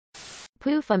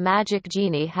Poof, a magic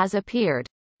genie has appeared.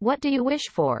 What do you wish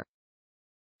for?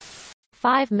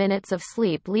 5 minutes of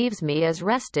sleep leaves me as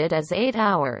rested as 8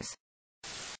 hours.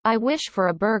 I wish for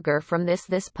a burger from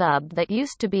this pub that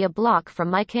used to be a block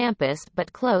from my campus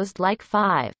but closed like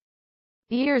 5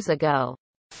 years ago.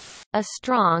 A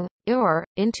strong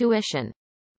intuition.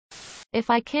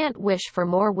 If I can't wish for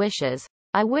more wishes,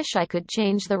 I wish I could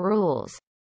change the rules.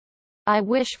 I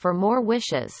wish for more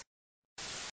wishes.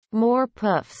 More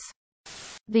puffs.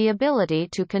 The ability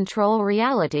to control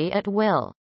reality at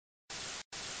will.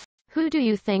 Who do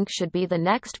you think should be the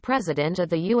next president of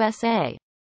the USA?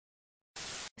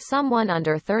 Someone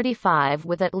under 35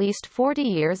 with at least 40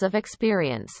 years of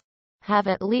experience. Have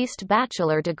at least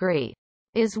bachelor degree.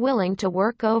 Is willing to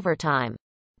work overtime.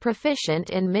 Proficient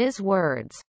in Ms.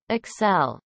 Words,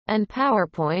 Excel, and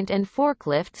PowerPoint and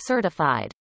forklift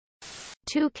certified.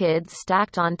 2 kids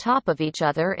stacked on top of each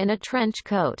other in a trench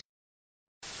coat.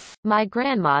 My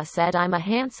grandma said I'm a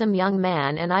handsome young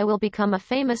man and I will become a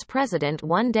famous president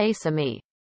one day. So me.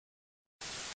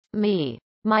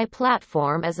 My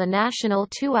platform is a national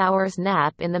 2 hours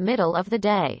nap in the middle of the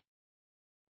day.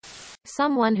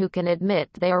 Someone who can admit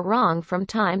they are wrong from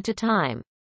time to time.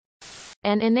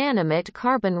 An inanimate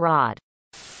carbon rod.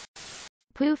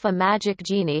 Poof, a magic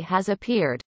genie has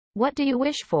appeared. What do you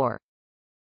wish for?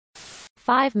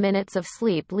 5 minutes of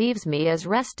sleep leaves me as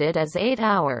rested as 8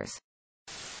 hours.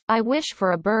 I wish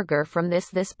for a burger from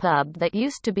this pub that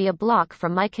used to be a block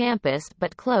from my campus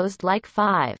but closed like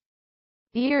 5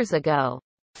 years ago.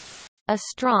 A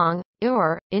strong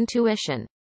intuition.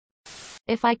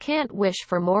 If I can't wish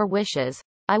for more wishes,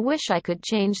 I wish I could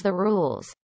change the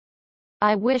rules.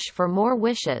 I wish for more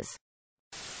wishes.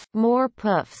 More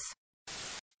puffs.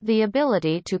 The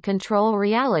ability to control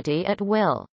reality at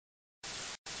will.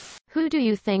 Who do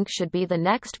you think should be the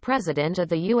next president of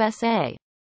the USA?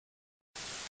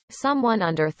 Someone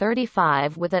under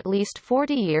 35 with at least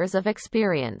 40 years of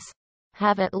experience.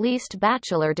 Have at least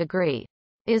bachelor degree.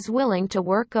 Is willing to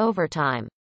work overtime.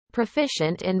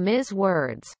 Proficient in Ms.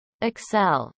 Words,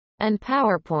 Excel, and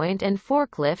PowerPoint and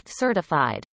forklift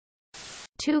certified.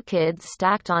 2 kids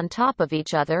stacked on top of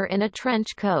each other in a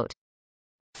trench coat.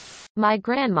 My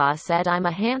grandma said I'm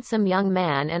a handsome young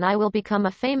man and I will become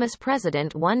a famous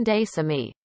president one day. So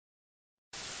me.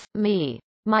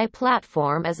 My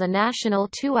platform is a national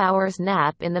 2 hours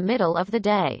nap in the middle of the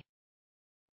day.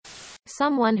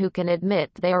 Someone who can admit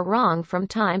they are wrong from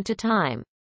time to time.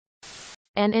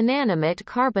 An inanimate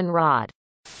carbon rod.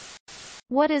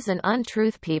 What is an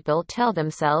untruth people tell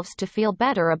themselves to feel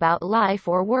better about life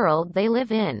or world they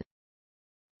live in?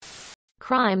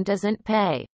 Crime doesn't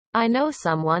pay. I know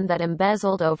someone that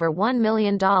embezzled over $1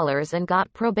 million and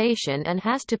got probation and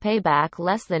has to pay back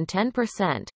less than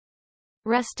 10%.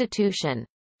 Restitution.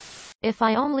 If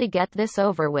I only get this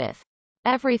over with,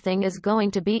 everything is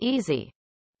going to be easy.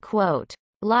 Quote,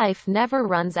 life never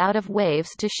runs out of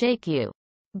waves to shake you.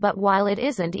 But while it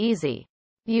isn't easy,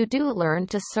 you do learn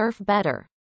to surf better.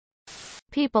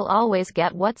 People always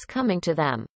get what's coming to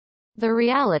them. The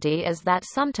reality is that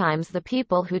sometimes the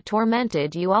people who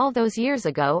tormented you all those years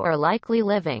ago are likely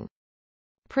living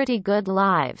pretty good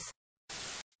lives.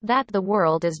 That the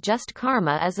world is just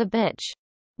karma as a bitch.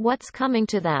 What's coming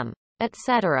to them,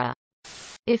 etc.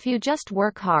 If you just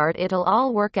work hard, it'll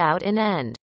all work out in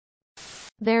end.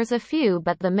 There's a few,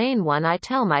 but the main one I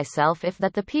tell myself is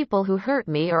that the people who hurt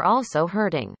me are also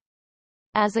hurting.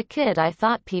 As a kid, I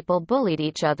thought people bullied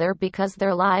each other because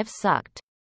their lives sucked.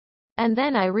 And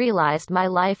then I realized my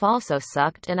life also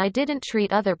sucked and I didn't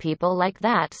treat other people like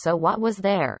that, so what was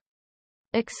their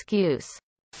excuse?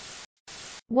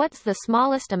 What's the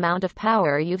smallest amount of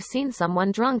power you've seen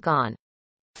someone drunk on?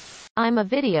 I'm a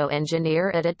video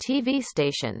engineer at a TV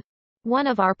station. One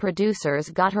of our producers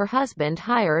got her husband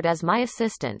hired as my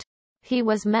assistant. He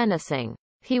was menacing.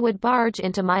 He would barge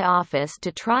into my office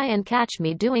to try and catch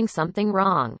me doing something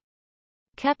wrong.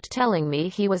 Kept telling me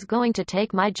he was going to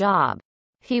take my job.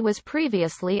 He was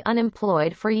previously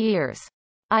unemployed for years.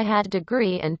 I had a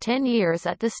degree and 10 years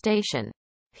at the station.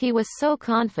 He was so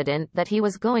confident that he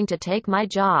was going to take my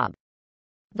job.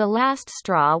 The last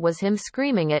straw was him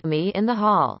screaming at me in the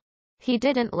hall. He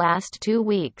didn't last 2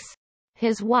 weeks.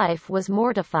 His wife was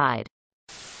mortified.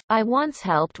 I once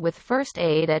helped with first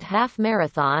aid at half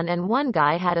marathon and one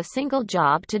guy had a single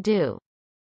job to do.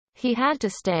 He had to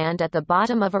stand at the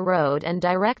bottom of a road and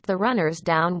direct the runners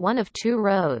down one of 2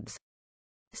 roads.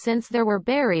 Since there were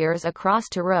barriers across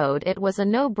the road, it was a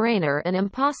no-brainer and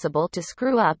impossible to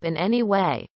screw up in any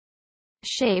way,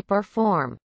 shape or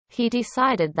form. He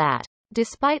decided that,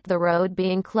 despite the road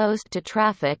being closed to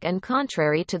traffic and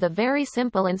contrary to the very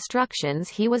simple instructions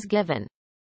he was given,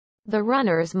 The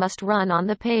runners must run on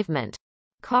the pavement.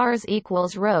 Cars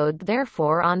equals road,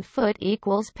 therefore on foot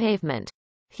equals pavement.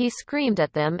 He screamed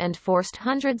at them and forced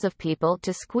hundreds of people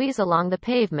to squeeze along the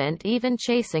pavement, even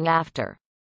chasing after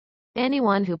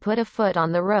anyone who put a foot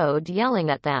on the road, yelling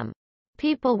at them.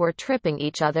 People were tripping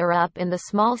each other up in the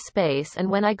small space, and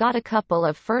when I got a couple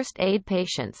of first aid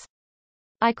patients,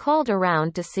 I called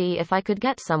around to see if I could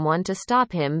get someone to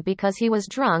stop him because he was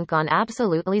drunk on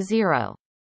absolutely zero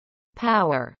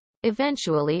power.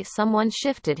 Eventually someone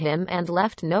shifted him and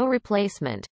left no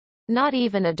replacement. Not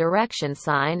even a direction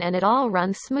sign, and it all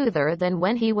ran smoother than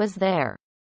when he was there.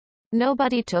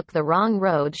 Nobody took the wrong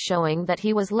road, showing that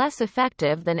he was less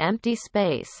effective than empty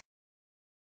space.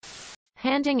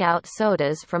 Handing out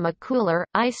sodas from a cooler,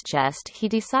 ice chest, he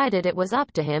decided it was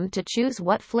up to him to choose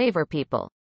what flavor people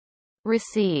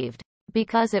received,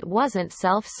 because it wasn't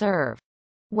self-serve.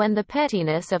 When the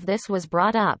pettiness of this was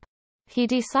brought up, he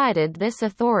decided this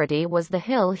authority was the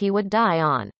hill he would die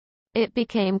on. It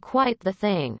became quite the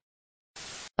thing.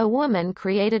 A woman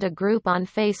created a group on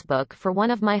Facebook for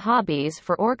one of my hobbies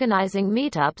for organizing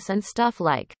meetups and stuff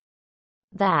like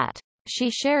that. She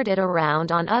shared it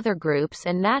around on other groups,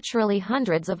 and naturally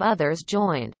hundreds of others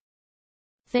joined.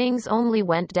 Things only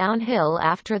went downhill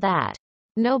after that.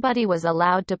 Nobody was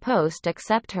allowed to post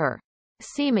except her.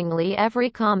 Seemingly every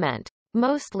comment,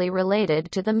 mostly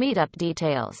related to the meetup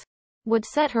details, would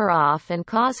set her off and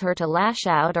cause her to lash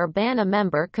out or ban a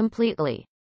member completely.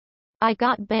 I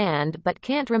got banned but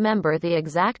can't remember the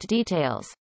exact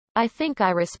details. I think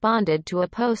I responded to a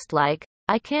post like,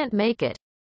 "I can't make it,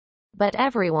 but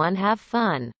everyone have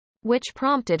fun," which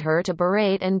prompted her to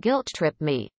berate and guilt-trip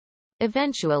me.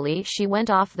 Eventually she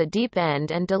went off the deep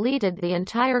end and deleted the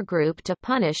entire group to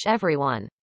punish everyone.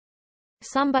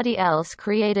 Somebody else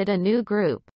created a new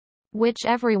group, which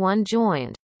everyone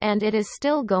joined, and it is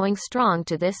still going strong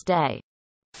to this day.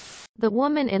 The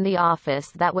woman in the office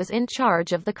that was in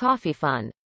charge of the coffee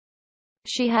fund.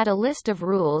 She had a list of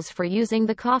rules for using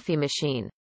the coffee machine.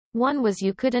 One was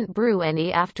you couldn't brew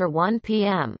any after 1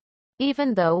 p.m.,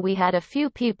 even though we had a few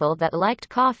people that liked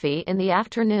coffee in the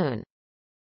afternoon.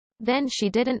 Then she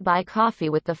didn't buy coffee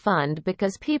with the fund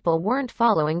because people weren't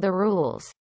following the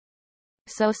rules.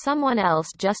 So someone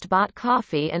else just bought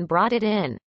coffee and brought it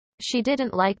in. She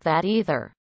didn't like that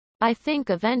either. I think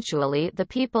eventually the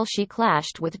people she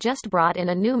clashed with just brought in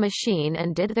a new machine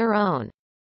and did their own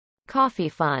coffee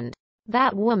fund.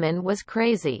 That woman was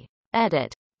crazy.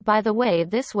 Edit. By the way,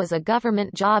 this was a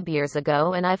government job years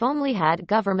ago, and I've only had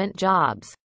government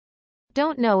jobs.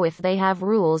 Don't know if they have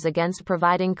rules against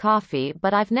providing coffee,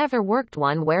 but I've never worked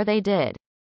one where they did.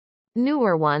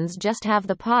 Newer ones just have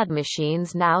the pod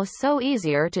machines now, so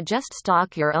easier to just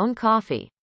stock your own coffee.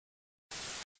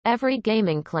 Every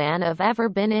gaming clan I've ever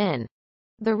been in.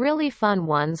 The really fun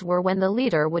ones were when the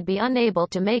leader would be unable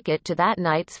to make it to that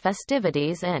night's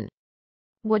festivities and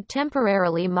would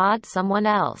temporarily mod someone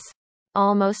else.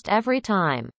 Almost every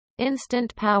time.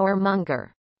 Instant power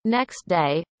monger. Next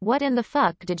day, what in the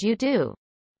fuck did you do?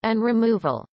 And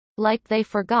removal. Like they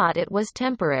forgot it was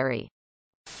temporary.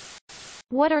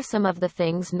 What are some of the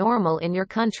things normal in your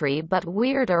country but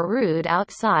weird or rude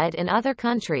outside in other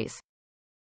countries?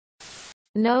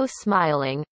 No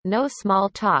smiling, no small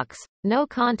talks, no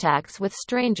contacts with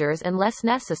strangers unless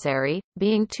necessary,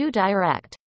 being too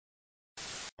direct.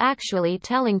 Actually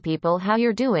telling people how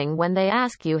you're doing when they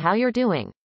ask you how you're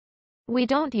doing. We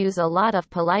don't use a lot of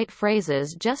polite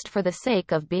phrases just for the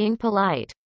sake of being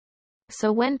polite.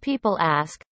 So when people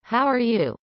ask, "How are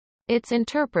you?" it's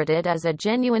interpreted as a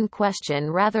genuine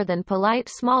question rather than polite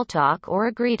small talk or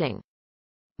a greeting.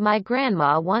 My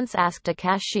grandma once asked a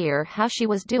cashier how she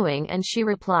was doing, and she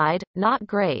replied, "Not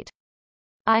great.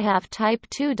 I have type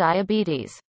 2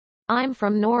 diabetes. I'm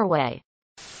from Norway."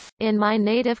 In my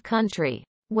native country,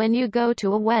 when you go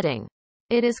to a wedding,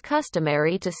 it is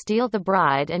customary to steal the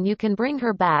bride, and you can bring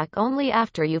her back only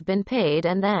after you've been paid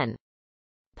and then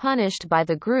punished by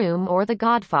the groom or the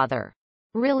godfather.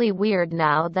 Really weird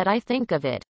now that I think of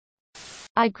it.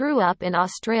 I grew up in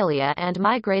Australia and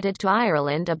migrated to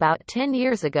Ireland about 10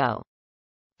 years ago.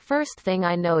 First thing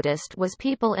I noticed was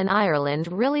people in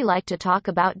Ireland really like to talk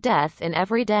about death in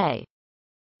everyday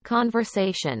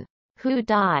conversation. Who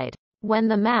died, when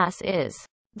the mass is,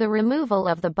 the removal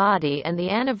of the body, and the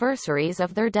anniversaries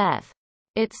of their death.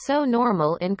 It's so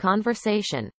normal in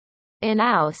conversation. In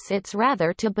Aus it's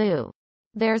rather taboo.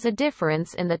 There's a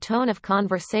difference in the tone of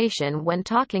conversation when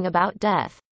talking about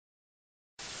death.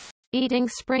 Eating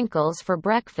sprinkles for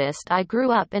breakfast. I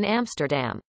grew up in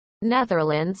Amsterdam,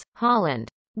 Netherlands, Holland,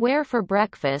 where for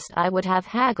breakfast I would have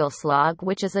hagelslag,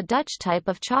 which is a Dutch type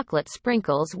of chocolate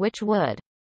sprinkles which would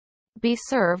be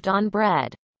served on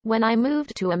bread. When I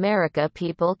moved to America,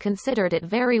 people considered it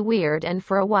very weird, and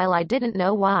for a while I didn't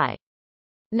know why.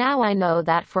 Now I know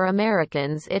that for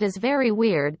Americans it is very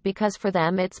weird because for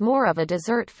them it's more of a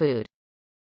dessert food.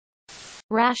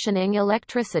 Rationing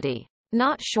electricity.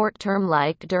 Not short-term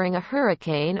like during a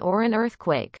hurricane or an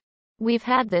earthquake. We've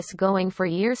had this going for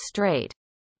years straight.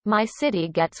 My city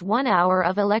gets 1 hour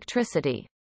of electricity.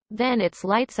 Then it's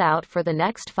lights out for the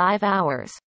next 5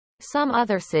 hours. Some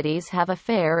other cities have a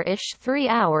fair-ish 3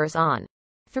 hours on,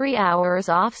 3 hours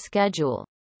off schedule.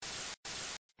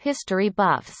 History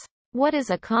buffs. What is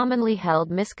a commonly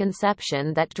held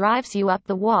misconception that drives you up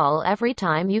the wall every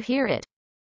time you hear it?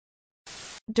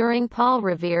 During Paul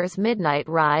Revere's midnight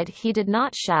ride, he did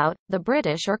not shout, "The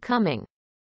British are coming."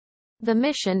 The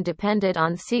mission depended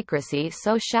on secrecy,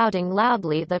 so shouting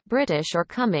loudly, "The British are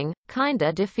coming,"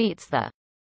 kinda defeats the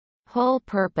whole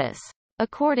purpose.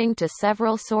 According to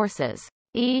several sources,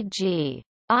 e.g.,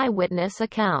 eyewitness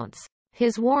accounts,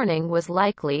 his warning was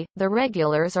likely, "The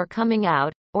regulars are coming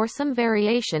out," or some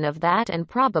variation of that, and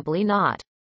probably not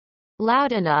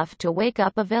loud enough to wake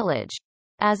up a village,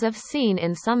 as I've seen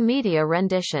in some media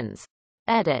renditions.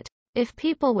 Edit. If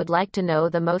people would like to know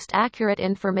the most accurate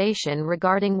information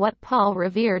regarding what Paul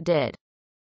Revere did,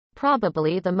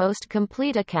 probably the most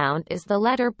complete account is the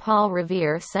letter Paul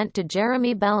Revere sent to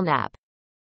Jeremy Belknap,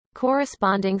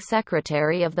 corresponding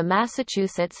secretary of the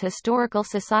Massachusetts Historical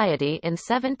Society in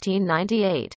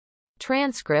 1798.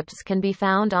 Transcripts can be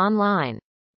found online.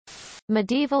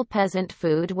 Medieval peasant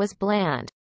food was bland.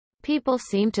 People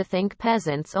seem to think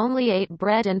peasants only ate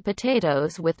bread and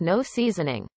potatoes with no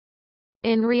seasoning.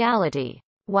 In reality,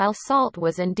 while salt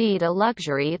was indeed a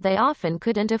luxury they often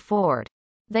couldn't afford,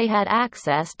 they had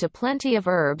access to plenty of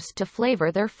herbs to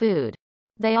flavor their food.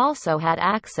 They also had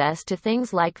access to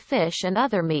things like fish and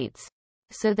other meats.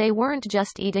 So they weren't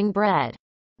just eating bread,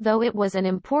 though it was an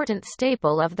important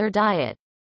staple of their diet.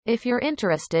 If you're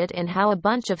interested in how a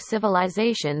bunch of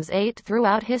civilizations ate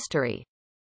throughout history,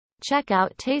 check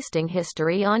out Tasting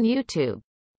History on YouTube.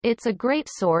 It's a great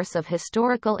source of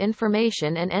historical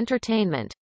information and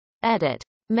entertainment. Edit.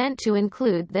 Meant to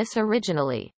include this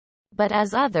originally, but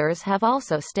as others have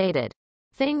also stated,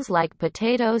 things like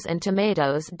potatoes and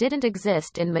tomatoes didn't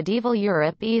exist in medieval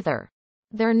Europe either.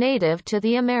 They're native to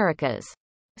the Americas.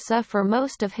 So for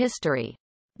most of history,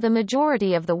 the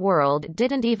majority of the world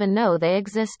didn't even know they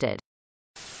existed.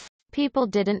 People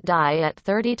didn't die at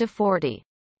 30 to 40.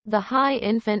 The high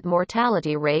infant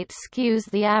mortality rate skews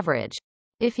the average.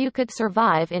 If you could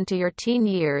survive into your teen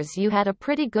years, you had a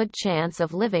pretty good chance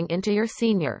of living into your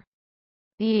senior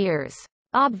years.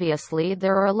 Obviously,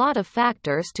 there are a lot of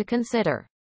factors to consider,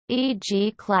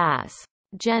 e.g., class,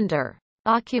 gender,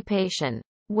 occupation,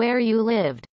 where you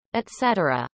lived,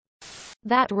 etc.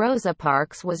 That Rosa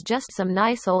Parks was just some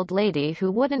nice old lady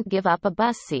who wouldn't give up a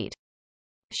bus seat.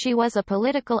 She was a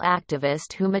political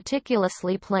activist who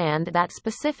meticulously planned that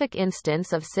specific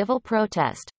instance of civil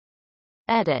protest.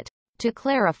 Edit. To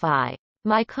clarify,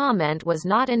 my comment was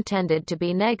not intended to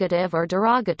be negative or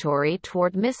derogatory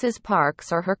toward Mrs.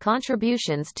 Parks or her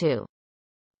contributions to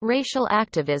racial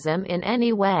activism in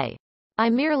any way. I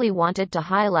merely wanted to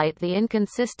highlight the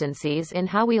inconsistencies in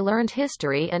how we learned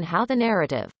history and how the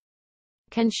narrative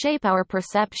can shape our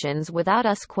perceptions without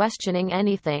us questioning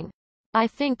anything. I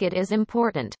think it is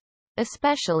important,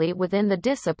 especially within the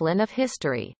discipline of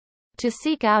history, to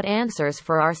seek out answers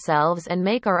for ourselves and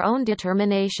make our own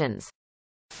determinations.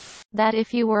 That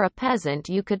if you were a peasant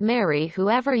you could marry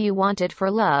whoever you wanted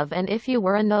for love, and if you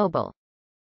were a noble,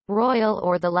 royal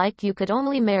or the like, you could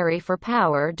only marry for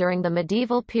power during the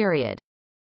medieval period.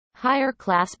 Higher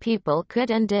class people could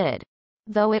and did,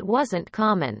 though it wasn't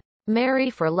common,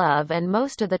 marry for love, and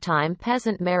most of the time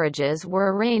peasant marriages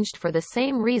were arranged for the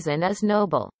same reason as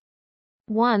noble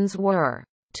ones were: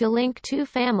 to link two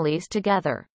families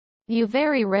together. You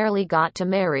very rarely got to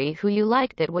marry who you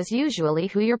liked, it was usually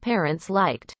who your parents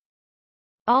liked.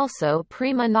 Also,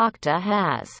 prima nocta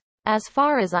has, as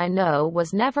far as I know,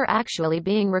 was never actually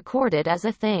being recorded as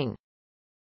a thing.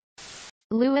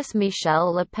 Louis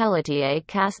Michel Le Pelletier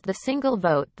cast the single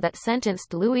vote that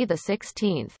sentenced Louis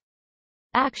XVI.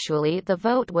 Actually, the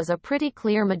vote was a pretty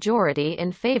clear majority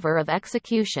in favor of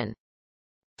execution.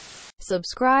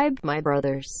 Subscribe, my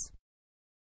brothers.